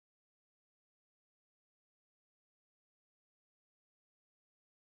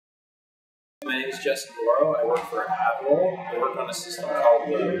My name is Justin Morrow. I work for Apple. I work on a system called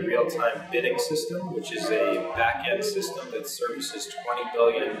the real-time bidding system, which is a back-end system that services 20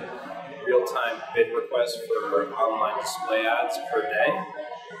 billion real-time bid requests for online display ads per day.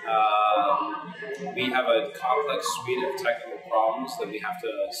 We have a complex suite of technical problems that we have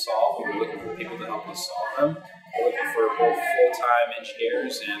to solve, and we're looking for people to help us solve them. We're looking for both full-time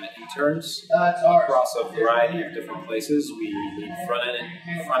engineers and interns across a variety of different places. We need front-end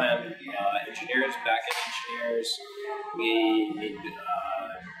engineers, back-end engineers. We need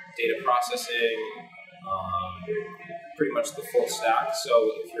data processing, pretty much the full stack.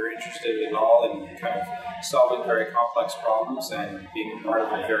 So if you're interested at all in kind of solving very complex problems and being part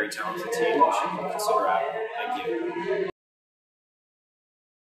of a very talented team, you should consider Apple. Thank you.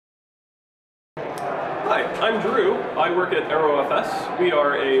 Hi, I'm Drew. I work at AeroFS. We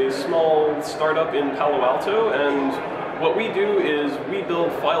are a small startup in Palo Alto, and what we do is we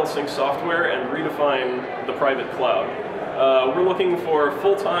build file sync software and redefine the private cloud. We're looking for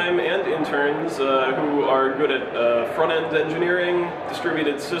full-time and interns who are good at front-end engineering,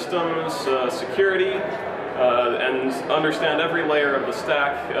 distributed systems, security, and understand every layer of the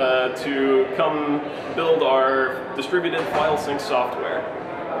stack to come build our distributed file sync software.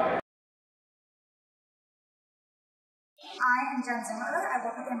 I am Jen Zimmer. I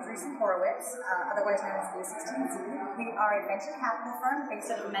work with Andreessen Horowitz, otherwise known as A16Z. We are a venture capital firm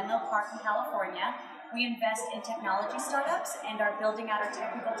based out of Menlo Park in California. We invest in technology startups and are building out our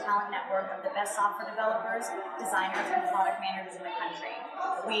technical talent network of the best software developers, designers, and product managers in the country.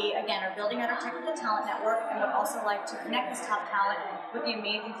 We, again, are building out our technical talent network and would also like to connect this top talent with the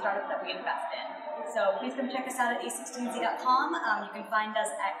amazing startups that we invest in. So please come check us out at a16z.com. You can find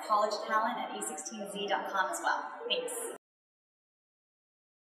us at collegetalent at a16z.com as well. Thanks.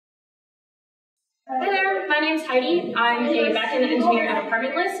 Hi there, my name's Heidi. I'm a back-end engineer at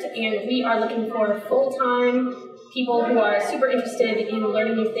Apartment List, and we are looking for full-time people who are super interested in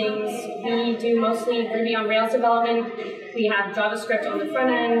learning new things. We do mostly Ruby on Rails development. We have JavaScript on the front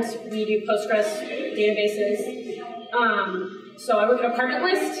end. We do Postgres databases. So I work at Apartment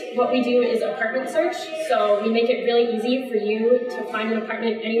List. What we do is apartment search, so we make it really easy for you to find an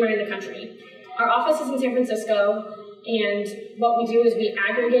apartment anywhere in the country. Our office is in San Francisco, and what we do is we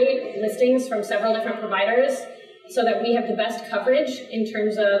aggregate listings from several different providers so that we have the best coverage in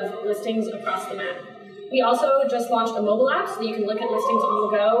terms of listings across the map. We also just launched a mobile app so that you can look at listings on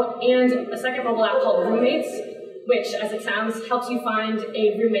the go, and a second mobile app called Roommates, which, as it sounds, helps you find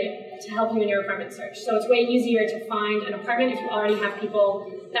a roommate to help you in your apartment search. So it's way easier to find an apartment if you already have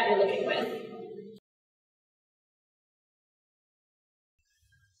people that you're looking with.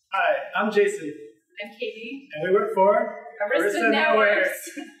 Hi, I'm Jason. I'm Katie. And we work for Arista Networks.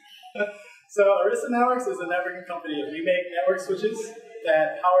 So Arista Networks is a networking company. We make network switches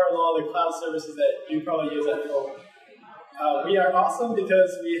that power all the cloud services that you probably use at home. We are awesome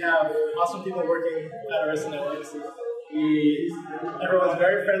because we have awesome people working at Arista Networks. Everyone's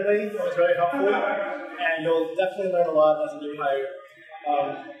very friendly, everyone's very helpful, and you'll definitely learn a lot as a new hire.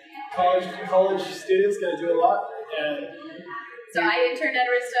 College students get to do a lot. So I interned at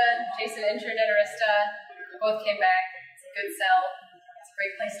Arista, Jason interned at Arista, we both came back. It's a good sell, it's a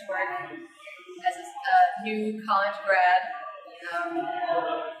great place to work. As a new college grad, we have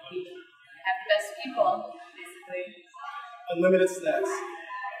the best people, basically. Unlimited snacks.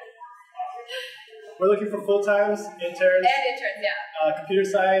 We're looking for full-times, interns. And interns, yeah. Computer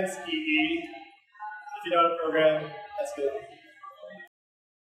science, EE. If you know how to program, that's good.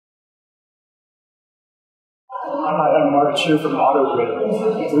 Hi, I'm Mark Chu from AutoGrid.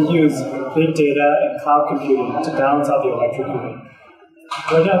 We use big data and cloud computing to balance out the electric grid.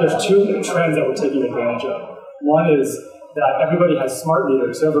 Right now, there's two trends that we're taking advantage of. One is that everybody has smart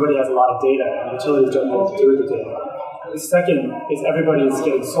meters, so everybody has a lot of data, and utilities don't know what to do with the data. The second is everybody is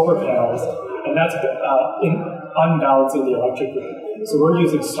getting solar panels, and that's unbalancing the electric grid. So we're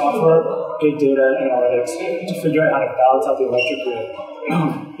using software, big data analytics to figure out how to balance out the electric grid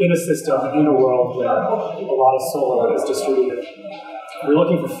in a system, in a world where a lot of solar is distributed. We're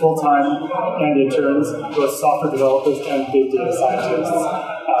looking for full-time and interns, both software developers and big data scientists.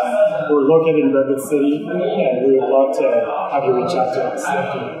 We're located in Berkeley City, and we would love to have you reach out to us.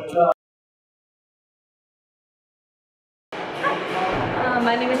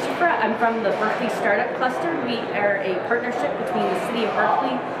 My name is Shifra. I'm from the Berkeley Startup Cluster. We are a partnership between the City of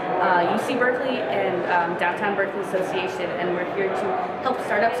Berkeley, UC Berkeley, and Downtown Berkeley Association, and we're here to help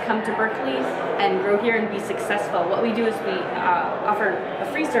startups come to Berkeley and grow here and be successful. What we do is we offer a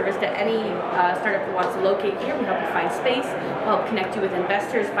free service to any startup that wants to locate here. We help you find space, we'll help connect you with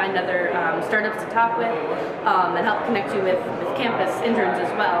investors, find other startups to talk with, and help connect you with campus interns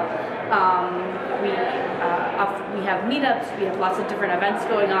as well. We have meetups, we have lots of different events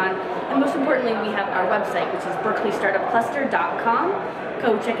going on, and most importantly, we have our website, which is berkeleystartupcluster.com.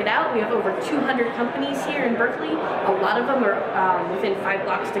 Go check it out. We have over 200 companies here in Berkeley. A lot of them are within 5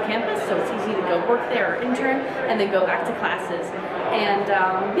 blocks to campus, so it's easy to go work there or intern, and then go back to classes. And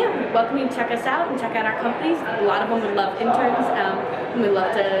yeah, we welcome you to check us out and check out our companies. A lot of them would love interns, and we'd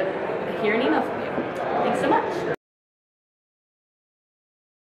love to hear an email from you. Thanks so much.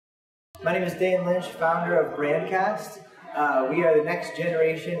 My name is Dan Lynch, founder of Brandcast. We are the next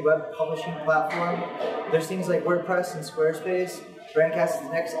generation web publishing platform. There's things like WordPress and Squarespace. Brandcast is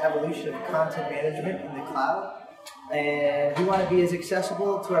the next evolution of content management in the cloud. And we want to be as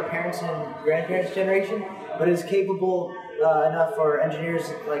accessible to our parents and grandparents' generation, but as capable enough for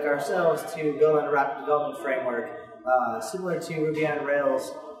engineers like ourselves to build on a rapid development framework, similar to Ruby on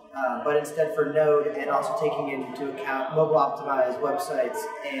Rails, but instead for Node, and also taking into account mobile-optimized websites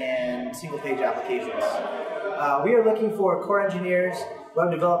and single-page applications. We are looking for core engineers,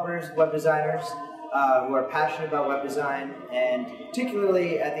 web developers, web designers who are passionate about web design, and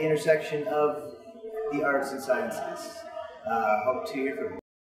particularly at the intersection of the arts and sciences. Hope to hear from you.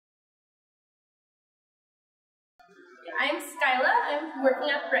 I'm Skyla. I'm working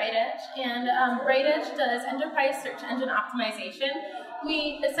at BrightEdge, and BrightEdge does enterprise search engine optimization.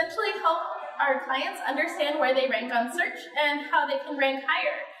 We essentially help our clients understand where they rank on search and how they can rank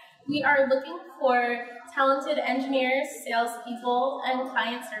higher. We are looking for talented engineers, salespeople, and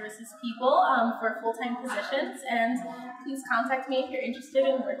client services people for full-time positions, and please contact me if you're interested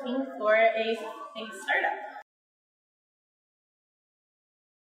in working for a startup.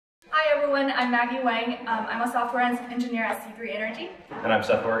 Hi everyone, I'm Maggie Wang. I'm a software engineer at C3 Energy. And I'm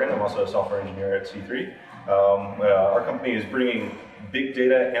Seth Morgan. I'm also a software engineer at C3. Our company is bringing big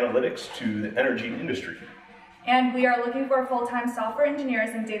data analytics to the energy industry. And we are looking for full-time software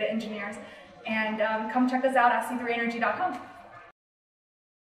engineers and data engineers. And come check us out at c3energy.com.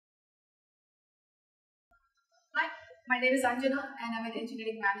 Hi, my name is Anjana and I'm an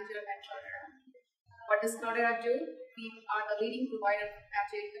engineering manager at Cloudera. What does Cloudera do? We are the leading provider of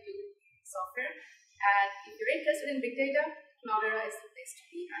agile software. And if you're interested in big data, Cloudera is the place to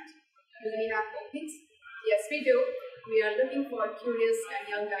be at. Do we have openings? Yes, we do. We are looking for curious and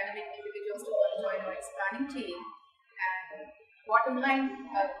young dynamic individuals to join our expanding team. And bottom line,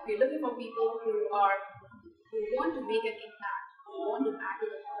 we're looking for people who want to make an impact, who want to add to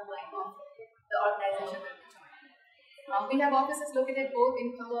the bottom line of the organization that we join. We have offices located both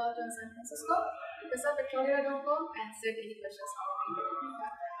in Palo Alto and San Francisco. Look us up at cloudera.com and send any questions our way.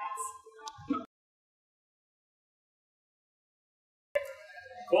 Thanks.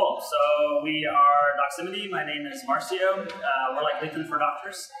 Cool. So we are Doximity. My name is Marcio. We're like LinkedIn for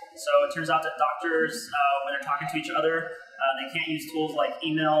doctors. So it turns out that doctors, when they're talking to each other, they can't use tools like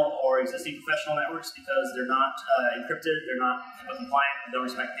email or existing professional networks because they're not encrypted, they're not HIPAA compliant, they don't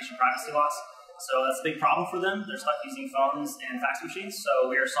respect patient privacy laws. So that's a big problem for them. They're stuck using phones and fax machines. So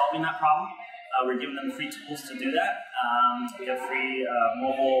we are solving that problem. We're giving them free tools to do that. We have free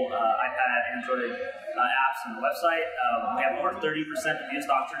mobile, iPad, Android apps on the website. We have over 30% of US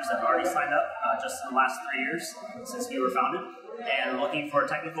doctors that have already signed up just in the last 3 years since we were founded. And we're looking for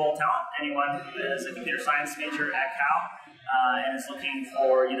technical talent. Anyone who is a computer science major at Cal and is looking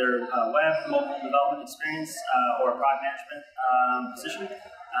for either web, mobile development experience or a product management position,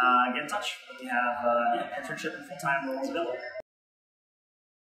 get in touch. We have internship and full-time roles available.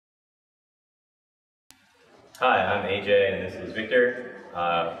 Hi, I'm AJ and this is Victor.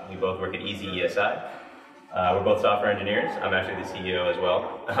 We both work at Easy ESI. We're both software engineers. I'm actually the CEO as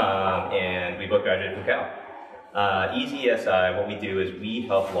well. And we both graduated from Cal. Easy ESI, what we do is we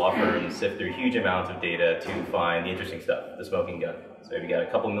help law firms sift through huge amounts of data to find the interesting stuff, the smoking gun. So if you got a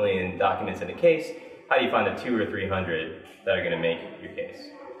couple million documents in a case, how do you find the 200 or 300 that are going to make your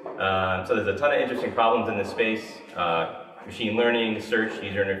case? So there's a ton of interesting problems in this space. Machine learning, search,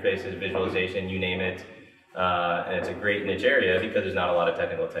 user interfaces, visualization, you name it. And it's a great niche area because there's not a lot of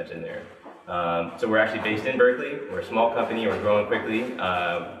technical attention there. So we're actually based in Berkeley. We're a small company. We're growing quickly.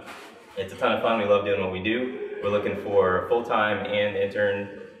 It's a ton of fun. We love doing what we do. We're looking for full-time and interns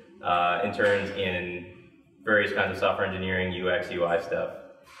in various kinds of software engineering, UX, UI stuff.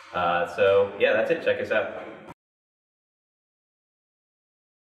 So yeah, that's it. Check us out.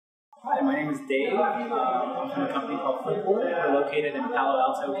 Hi, my name is Dave. I'm from a company called Flipboard. We're located in Palo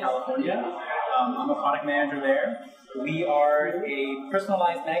Alto, California. I'm a product manager there. We are a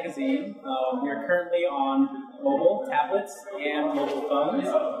personalized magazine. We are currently on mobile, tablets, and mobile phones.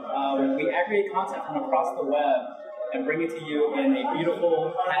 We aggregate content from across the web and bring it to you in a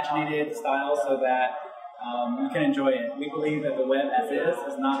beautiful, paginated style so that you can enjoy it. We believe that the web as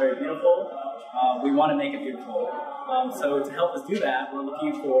is not very beautiful. We want to make it beautiful. So to help us do that, we're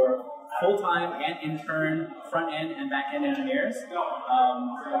looking for full-time and intern front-end and back-end engineers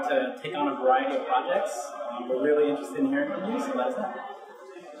to take on a variety of projects. We're really interested in hearing from you, so let us know.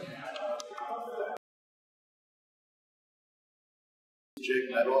 Jake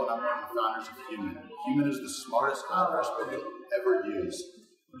Medwell, and I'm one of the founders of Human. Human is the smartest algorithm you'll ever use.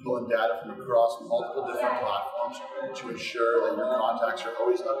 We're pulling data from across multiple different platforms to ensure that your contacts are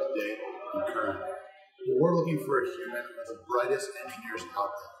always up to date and current. We're looking for a human with the brightest engineers out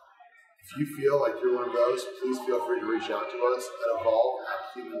there. If you feel like you're one of those, please feel free to reach out to us at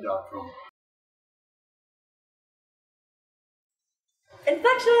evolve@human.com.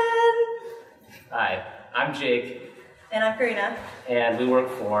 Inflection! Hi, I'm Jake. And I'm Karina. And we work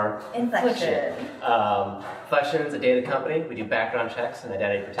for Inflection. Inflection is a data company. We do background checks and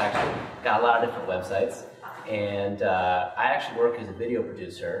identity protection. Got a lot of different websites. And I actually work as a video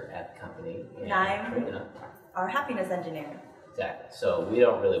producer at the company. And I'm Karina, our happiness engineer. Exactly. So we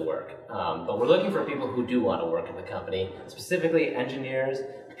don't really work. But we're looking for people who do want to work at the company, specifically engineers,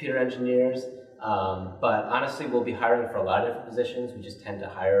 computer engineers. But honestly, we'll be hiring for a lot of different positions. We just tend to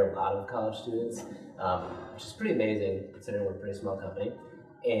hire a lot of college students, which is pretty amazing considering we're a pretty small company.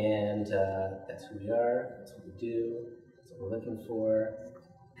 And that's who we are, that's what we do, that's what we're looking for.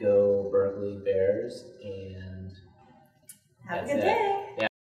 Go Berkeley Bears, and have a good day. Yeah.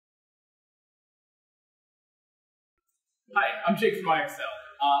 Hi, I'm Jake from IXL.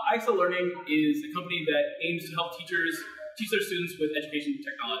 IXL Learning is a company that aims to help teachers teach their students with education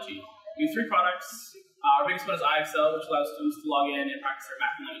technology. We have 3 products. Our biggest one is IXL, which allows students to log in and practice their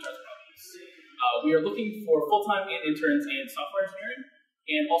math and language arts problems. We are looking for full-time and interns in software engineering,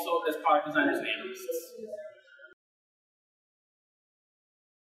 and also as product designers and analysts.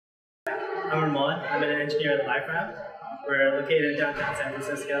 I'm Ramon. I'm an engineer at LifeRamp. We're located in downtown San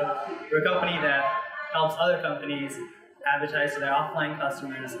Francisco. We're a company that helps other companies advertise to their offline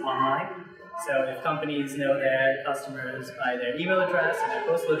customers online. So if companies know their customers by their email address and their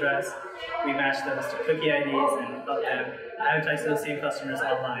postal address, we match those to cookie IDs and help them advertise to those same customers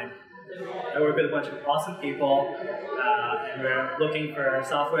online. I work with a bunch of awesome people, and we're looking for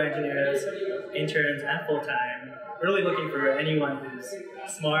software engineers, interns, and full-time. We're really looking for anyone who's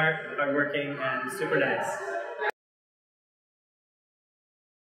smart, hardworking, and super nice.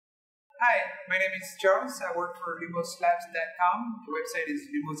 Hi, my name is Charles. I work for lumoslabs.com. The website is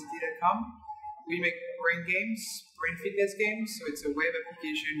lumosity.com. We make brain games, brain fitness games. So it's a web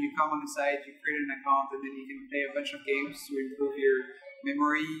application. You come on the site, you create an account, and then you can play a bunch of games to improve your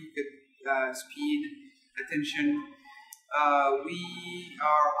memory, speed, attention. We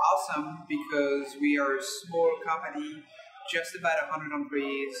are awesome because we are a small company, just about 100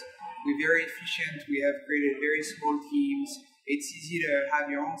 employees. We're very efficient. We have created very small teams. It's easy to have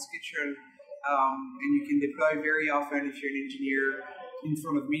your own schedule, and you can deploy very often if you're an engineer in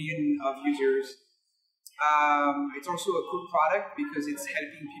front of millions of users. It's also a cool product because it's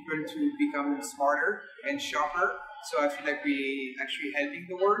helping people to become smarter and sharper. So I feel like we're actually helping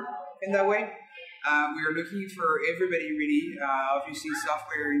the world in that way. We are looking for everybody really. Obviously,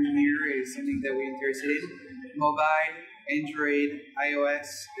 software engineer is something that we're interested in. Mobile, Android,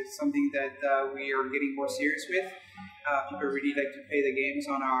 iOS is something that we are getting more serious with. People really like to play the games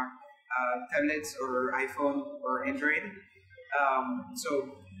on our tablets or iPhone or Android.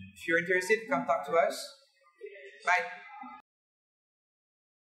 So if you're interested, come talk to us. Bye.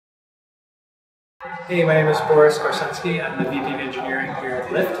 Hey, my name is Boris Korsunsky. I'm the VP of Engineering here at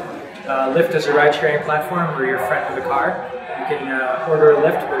Lyft. Lyft is a ride-sharing platform where you're a friend of the car. You can order a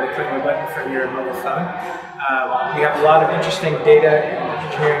Lyft with a click of a button from your mobile phone. We have a lot of interesting data and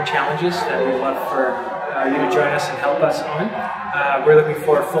engineering challenges that we'd love for you to join us and help us on. We're looking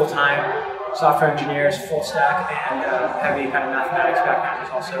for full-time software engineers, full stack, and heavy kind of mathematics background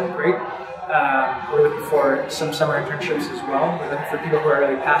is also great. We're looking for some summer internships as well. We're looking for people who are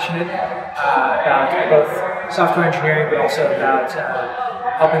really passionate about both software engineering, but also about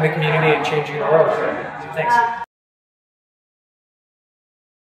helping the community and changing the world. So thanks.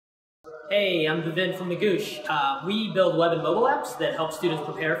 Hey, I'm Vivin from Magoosh. We build web and mobile apps that help students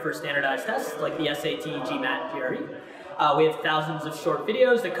prepare for standardized tests like the SAT, GMAT, GRE. We have thousands of short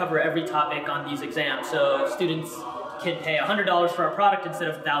videos that cover every topic on these exams, so students can pay $100 for a product instead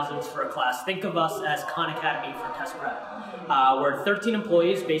of thousands for a class. Think of us as Khan Academy for test prep. We're 13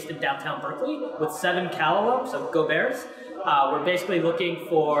 employees based in downtown Berkeley with 7 Cal alums, so go Bears. We're basically looking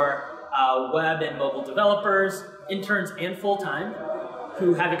for web and mobile developers, interns and full-time,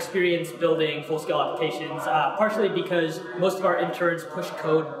 who have experience building full-scale applications, partially because most of our interns push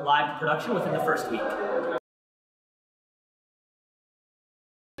code live to production within the first week.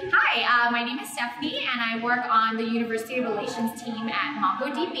 Hi, my name is Stephanie and I work on the University Relations team at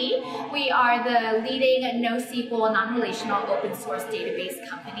MongoDB. We are the leading NoSQL non-relational open source database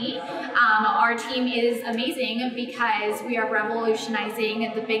company. Our team is amazing because we are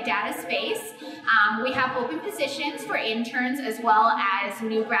revolutionizing the big data space. We have open positions for interns as well as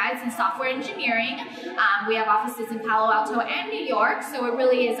new grads in software engineering. We have offices in Palo Alto and New York, so it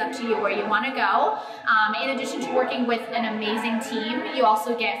really is up to you where you want to go. In addition to working with an amazing team, you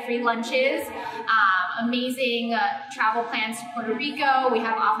also get free lunches, amazing travel plans to Puerto Rico. We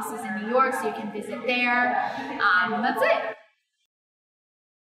have offices in New York, so you can visit there. That's it.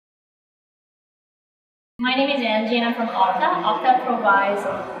 My name is Angie and I'm from Okta. Okta provides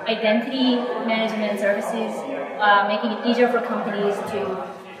identity management services, making it easier for companies to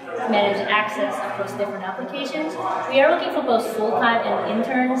manage access across different applications. We are looking for both full-time and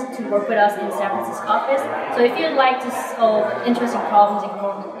interns to work with us in San Francisco office. So if you'd like to solve interesting problems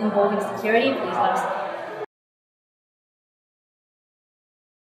involving security, please let us know.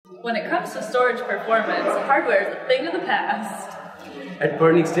 When it comes to storage performance, hardware is a thing of the past. At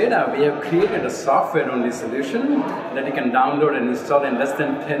Pernix Data, we have created a software-only solution that you can download and install in less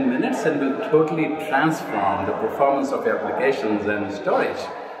than 10 minutes and will totally transform the performance of your applications and storage.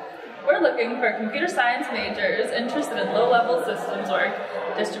 We're looking for computer science majors interested in low-level systems work,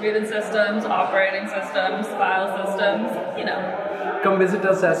 distributed systems, operating systems, file systems, you know. Come visit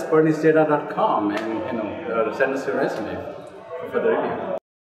us at pernixdata.com and send us your resume for further review.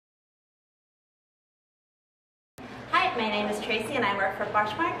 Hi, my name is Tracy and I work for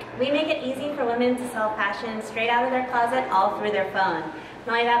Poshmark. We make it easy for women to sell fashion straight out of their closet, all through their phone. Not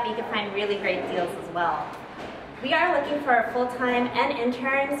only that, but you can find really great deals as well. We are looking for full-time and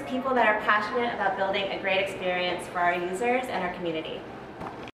interns, people that are passionate about building a great experience for our users and our community.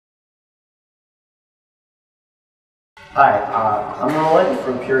 Hi, I'm Roland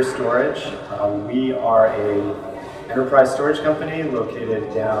from Pure Storage. We are an enterprise storage company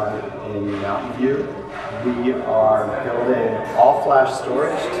located down in Mountain View. We are building all-flash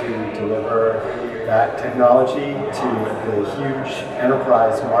storage to deliver that technology to the huge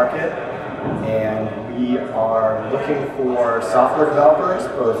enterprise market. And we are looking for software developers,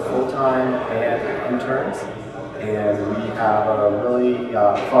 both full-time and interns. And we have a really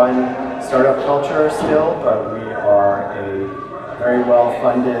fun startup culture still, but we are a very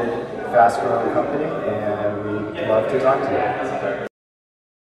well-funded, fast-growing company, and we'd love to talk to you.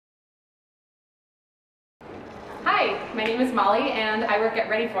 Hi, my name is Molly and I work at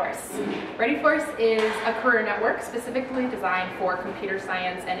ReadyForce. ReadyForce is a career network specifically designed for computer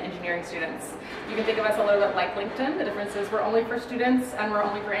science and engineering students. You can think of us a little bit like LinkedIn. The difference is we're only for students and we're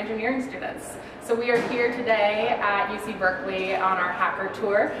only for engineering students. So we are here today at UC Berkeley on our hacker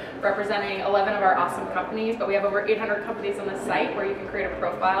tour, representing 11 of our awesome companies, but we have over 800 companies on the site where you can create a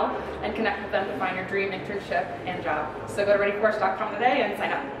profile and connect with them to find your dream internship and job. So go to readyforce.com today and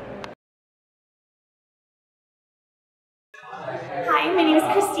sign up. Hi, my name is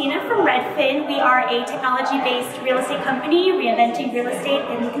Christina from Redfin. We are a technology-based real estate company reinventing real estate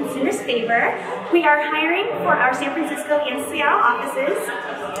in the consumer's favor. We are hiring for our San Francisco and Seattle offices.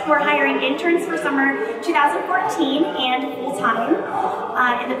 We're hiring interns for summer 2014 and full-time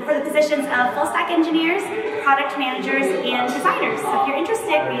for the positions of full-stack engineers, product managers, and designers. So if you're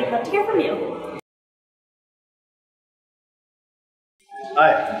interested, we'd love to hear from you.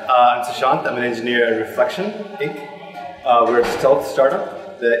 Hi, I'm Sushant. I'm an engineer at Reflection, Inc. We're a stealth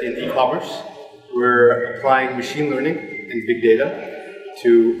startup in e-commerce. We're applying machine learning and big data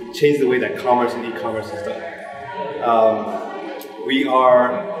to change the way that commerce and e-commerce is done. We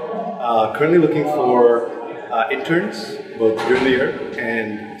are currently looking for interns, both during the year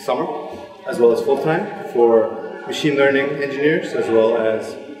and summer, as well as full-time for machine learning engineers, as well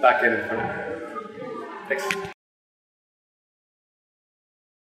as back-end and front-end. Thanks.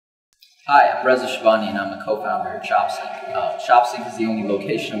 Hi, I'm Reza Shabani and I'm a co-founder of ShopSync. ShopSync is the only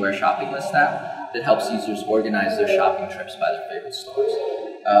location aware shopping list app that helps users organize their shopping trips by their favorite stores.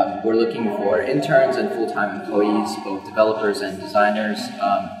 We're looking for interns and full-time employees, both developers and designers,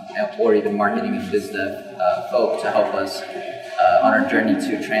 or even marketing and biz dev folk to help us on our journey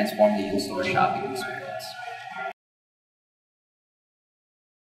to transform the in-store shopping experience.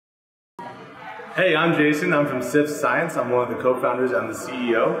 Hey, I'm Jason. I'm from SIF Science. I'm one of the co-founders. I'm the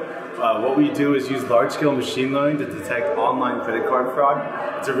CEO. What we do is use large-scale machine learning to detect online credit card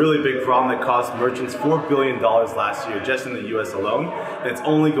fraud. It's a really big problem that cost merchants $4 billion last year just in the US alone, and it's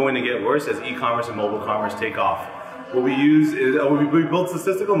only going to get worse as e-commerce and mobile commerce take off. What we use is we build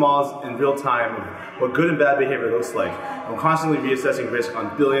statistical models in real time of what good and bad behavior looks like. We're constantly reassessing risk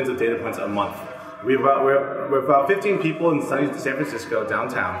on billions of data points a month. We're about 15 people in sunny San Francisco,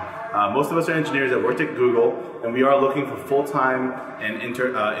 downtown. Most of us are engineers that worked at Google, and we are looking for full-time and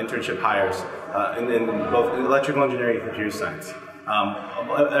internship hires in both electrical engineering and computer science.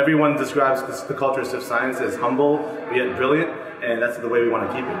 Everyone describes the culture of SIF Science as humble, yet brilliant, and that's the way we want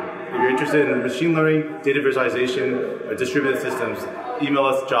to keep it. If you're interested in machine learning, data visualization, or distributed systems, email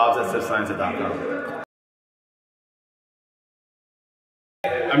us jobs@sifscience.com.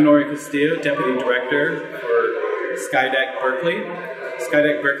 I'm Nori Castillo, Deputy Director for Skydeck Berkeley.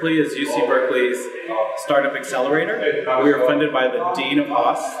 Skydeck Berkeley is UC Berkeley's startup accelerator. We are funded by the Dean of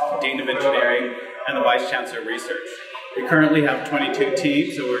Haas, Dean of Engineering, and the Vice Chancellor of Research. We currently have 22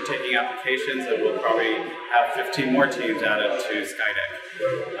 teams, so we're taking applications, and we'll probably have 15 more teams added to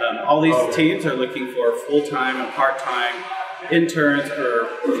Skydeck. All these teams are looking for full-time and part-time interns or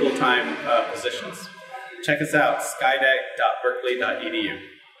full-time positions. Check us out, skydeck.berkeley.edu.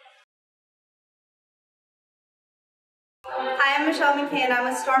 Hi, I'm Michelle McKay and I'm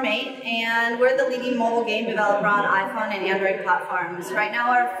with Storm8, and we're the leading mobile game developer on iPhone and Android platforms. Right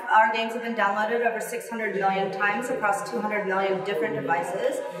now our games have been downloaded over 600 million times across 200 million different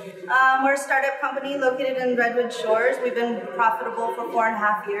devices. We're a startup company located in Redwood Shores. We've been profitable for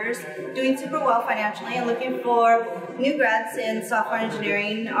 4.5 years, doing super well financially and looking for new grads in software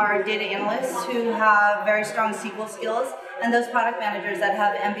engineering, our data analysts who have very strong SQL skills, and those product managers that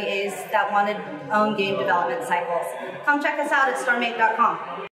have MBAs that want to own game development cycles. Come check us out at storm8.com.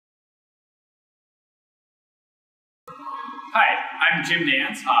 Hi, I'm Jim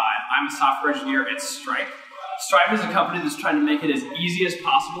Dance. I'm a software engineer at Stripe. Stripe is a company that's trying to make it as easy as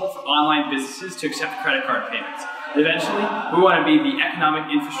possible for online businesses to accept credit card payments. And eventually, we want to be the economic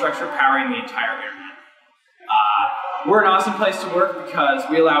infrastructure powering the entire internet. We're an awesome place to work because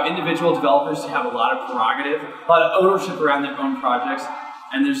we allow individual developers to have a lot of prerogative, a lot of ownership around their own projects,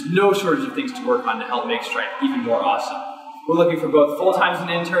 and there's no shortage of things to work on to help make Stripe even more awesome. We're looking for both full-times and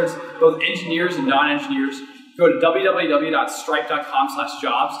interns, both engineers and non-engineers. Go to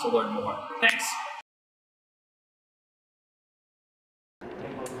www.stripe.com/jobs to learn more. Thanks.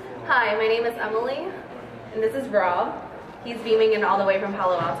 Hi, my name is Emily, and this is Rob. He's beaming in all the way from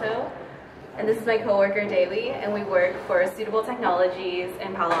Palo Alto. And this is my coworker, Daly, and we work for Suitable Technologies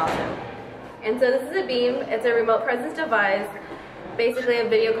in Palo Alto. And so this is a Beam. It's a remote presence device, basically a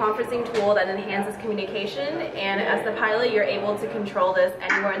video conferencing tool that enhances communication. And as the pilot, you're able to control this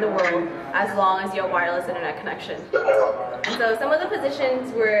anywhere in the world as long as you have wireless internet connection. And so some of the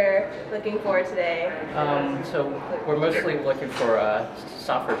positions we're looking for today. So we're mostly looking for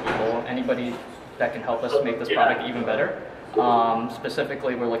software people, anybody that can help us make this product even better.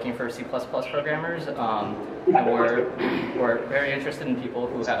 Specifically, we're looking for C++ programmers, and we're very interested in people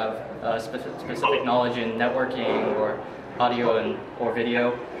who have specific knowledge in networking or audio or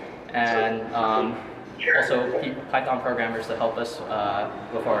video, and also Python programmers to help us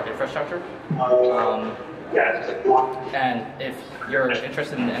with our infrastructure. And if you're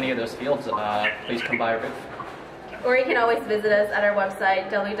interested in any of those fields, please come by our booth. Or you can always visit us at our website,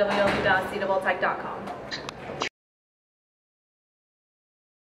 www.suitabletech.com.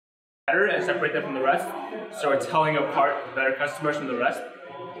 And separate them from the rest, so we're telling apart better customers from the rest.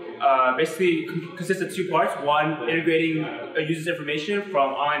 Basically consists of two parts. One, integrating a user's information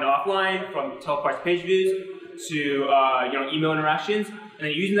from online to offline, from teleparts page views to email interactions, and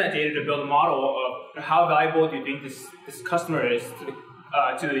then using that data to build a model of how valuable do you think this customer is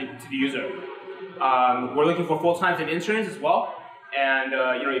to the user. We're looking for full-time and interns as well. And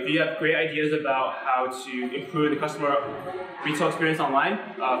if you have great ideas about how to improve the customer retail experience online,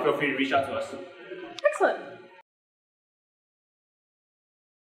 feel free to reach out to us. Excellent.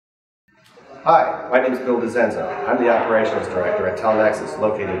 Hi, my name is Bill DeZenzo. I'm the Operations Director at Telnexus,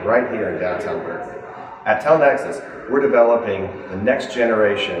 located right here in downtown Berkeley. At Telnexus, we're developing the next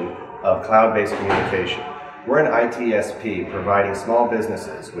generation of cloud-based communication. We're an ITSP providing small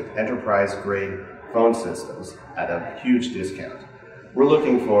businesses with enterprise-grade phone systems at a huge discount. We're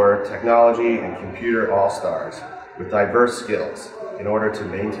looking for technology and computer all-stars with diverse skills in order to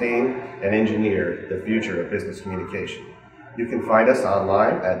maintain and engineer the future of business communication. You can find us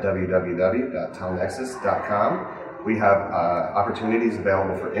online at www.telnexus.com. We have opportunities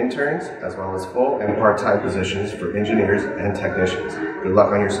available for interns as well as full and part-time positions for engineers and technicians. Good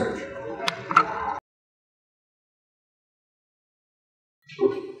luck on your search.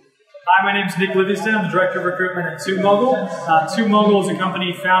 Hi, my name is Nick Livingston. I'm the Director of Recruitment at TubeMogul. TubeMogul is a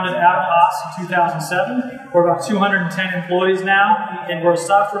company founded out of Haas in 2007. We're about 210 employees now, and we're a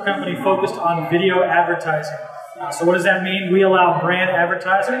software company focused on video advertising. So what does that mean? We allow brand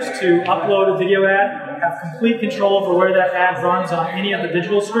advertisers to upload a video ad, have complete control over where that ad runs on any of the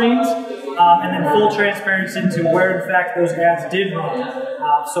digital screens, and then full transparency into where, in fact, those ads did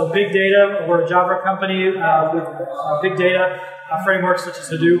run. So big data, we're a Java company with big data frameworks such as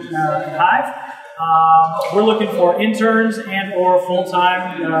Hadoop and Hive. We're looking for interns and or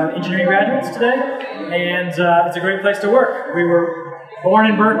full-time engineering graduates today, and it's a great place to work. We were born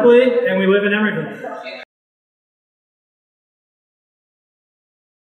in Berkeley, and we live in Emeryville.